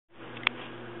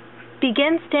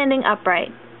Begin standing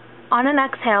upright. On an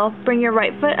exhale, bring your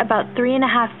right foot about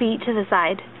 3.5 feet to the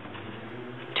side.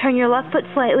 Turn your left foot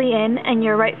slightly in and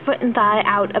your right foot and thigh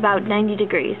out about 90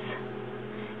 degrees.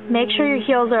 Make sure your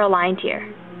heels are aligned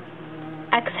here.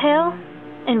 Exhale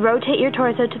and rotate your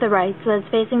torso to the right so that it's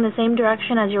facing the same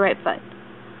direction as your right foot.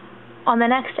 On the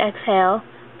next exhale,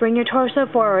 bring your torso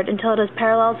forward until it is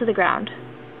parallel to the ground.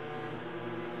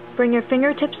 Bring your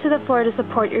fingertips to the floor to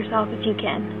support yourself if you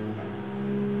can.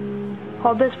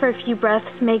 Hold this for a few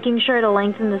breaths, making sure to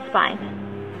lengthen the spine.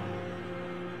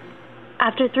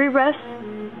 After 3 breaths,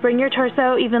 bring your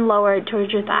torso even lower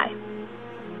towards your thigh.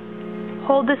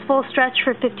 Hold this full stretch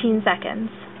for 15 seconds.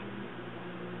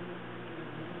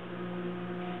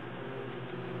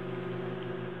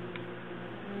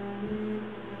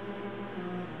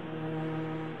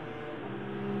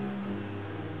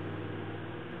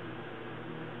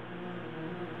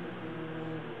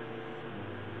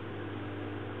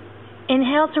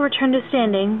 Inhale to return to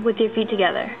standing with your feet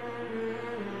together.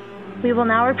 We will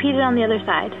now repeat it on the other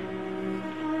side.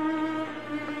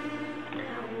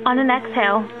 On an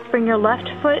exhale, bring your left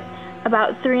foot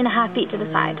about 3.5 feet to the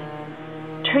side.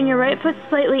 Turn your right foot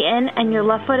slightly in and your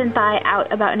left foot and thigh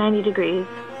out about 90 degrees.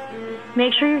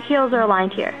 Make sure your heels are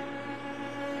aligned here.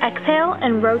 Exhale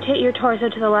and rotate your torso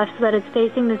to the left so that it's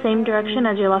facing the same direction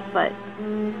as your left foot.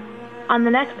 On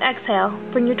the next exhale,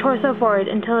 bring your torso forward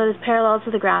until it is parallel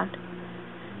to the ground.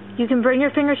 You can bring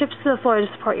your fingertips to the floor to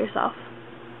support yourself.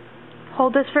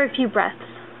 Hold this for a few breaths.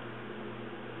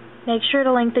 Make sure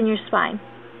to lengthen your spine.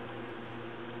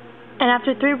 And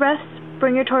after 3 breaths,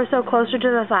 bring your torso closer to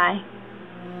the thigh.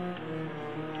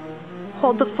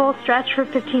 Hold the full stretch for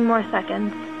 15 more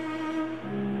seconds.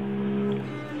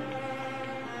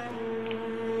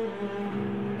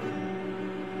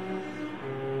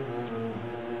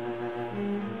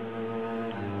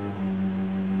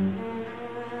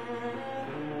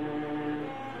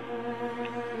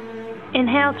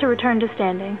 Inhale to return to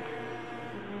standing.